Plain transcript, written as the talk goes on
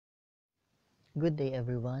Good day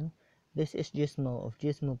everyone, this is Gizmo of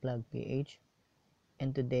Gizmo Plug PH,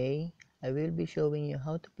 and today I will be showing you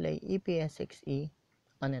how to play ePSXe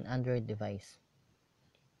on an Android device.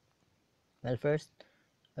 Well, first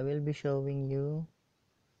I will be showing you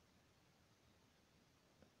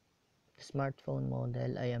the smartphone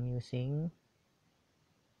model I am using.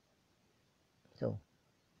 So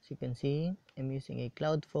as you can see, I'm using a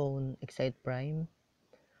Cloudfone Excite Prime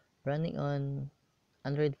running on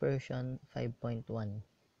Android version 5.1.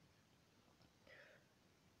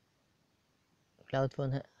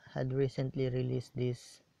 Cloudfone had recently released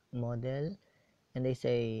this model, and they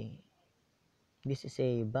say this is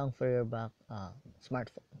a bang for your buck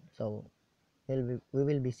smartphone. So we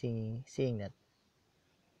will be seeing that.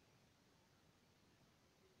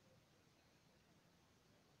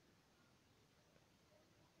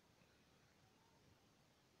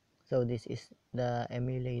 So this is the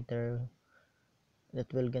emulator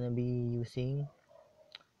that we're gonna be using,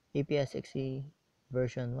 ePSXe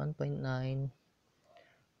version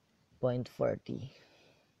 1.9.40.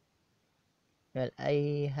 Well,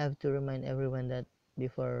 I have to remind everyone that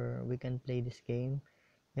before we can play this game,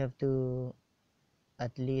 you have to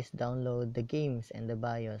at least download the games and the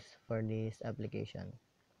BIOS for this application.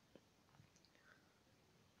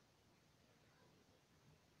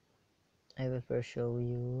 I will first show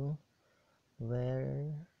you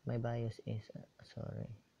where my BIOS is. Sorry.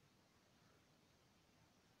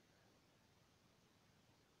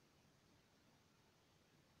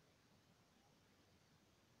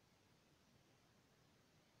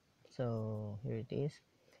 So here it is,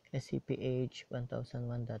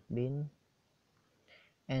 scph1001.bin,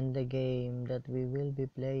 and the game that we will be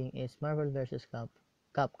playing is Marvel vs.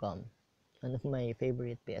 Capcom, one of my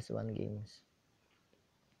favorite PS1 games.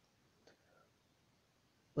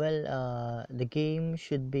 Well, the game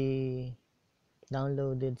should be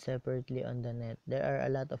downloaded separately on the net. There are a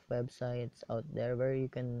lot of websites out there where you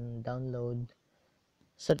can download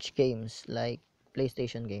such games like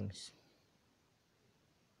PlayStation games.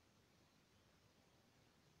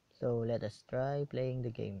 So let us try playing the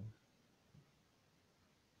game.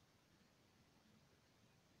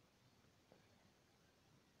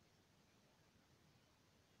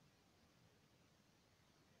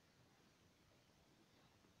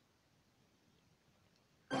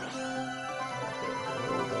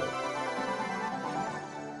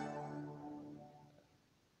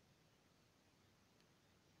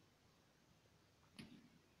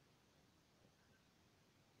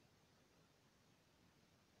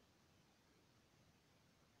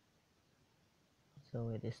 So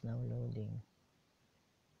it is now loading.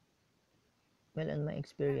 Well, in my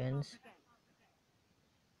experience,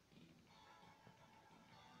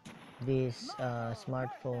 this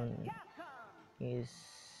smartphone is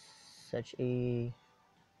such a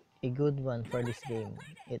good one for this game.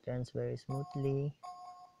 It runs very smoothly.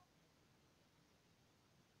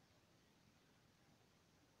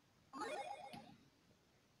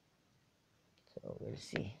 So we'll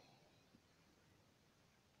see.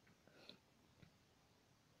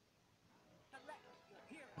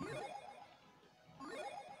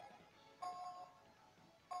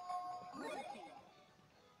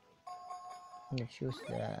 Let's choose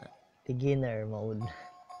the beginner mode.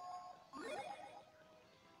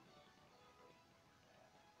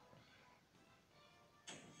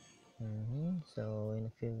 So in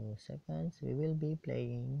a few seconds we will be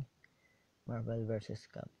playing Marvel vs.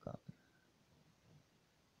 Capcom.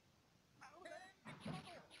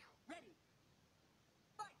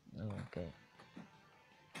 Okay.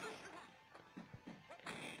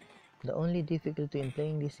 The only difficulty in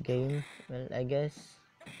playing this game, well, I guess,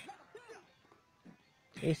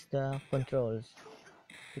 is the controls,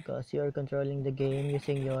 because you are controlling the game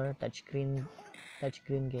using your touchscreen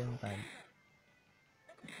gamepad.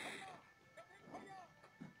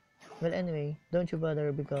 Well, anyway, don't you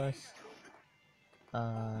bother, because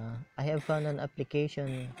I have found an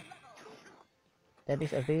application that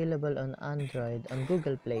is available on Android on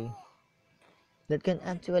Google Play that can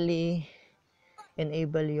actually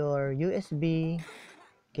enable your USB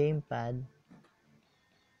gamepad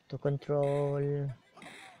to control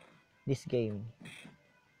this game.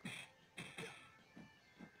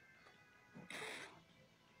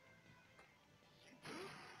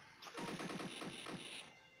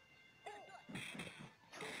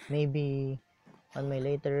 Maybe on my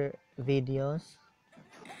later videos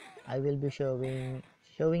I will be showing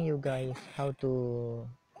you guys how to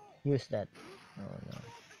use that. Oh no.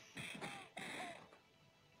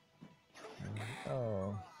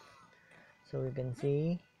 Oh, so you can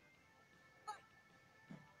see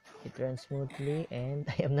it runs smoothly, and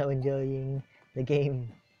I am now enjoying the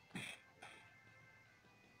game.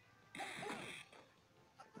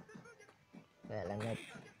 Well, I'm not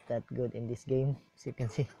that good in this game, as you can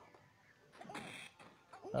see.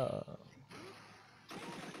 Uh,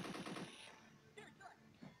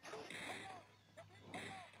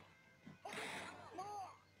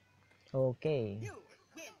 okay,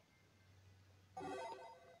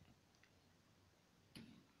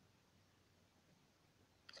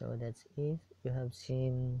 so that's it. You have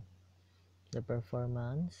seen the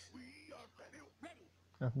performance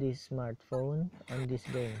of this smartphone on this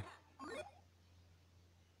game.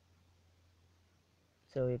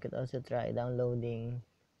 So you could also try downloading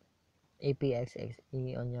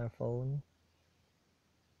ePSXe on your phone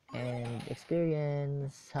and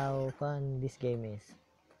experience how fun this game is.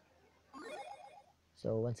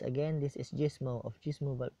 So once again, this is Gizmo of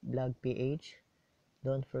Gizmo Blog PH.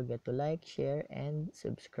 Don't forget to like, share, and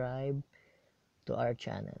subscribe to our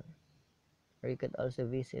channel. Or you could also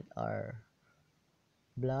visit our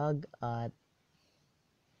blog at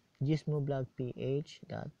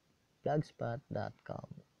gizmoblogph.blogspot.com.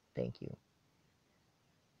 Thank you.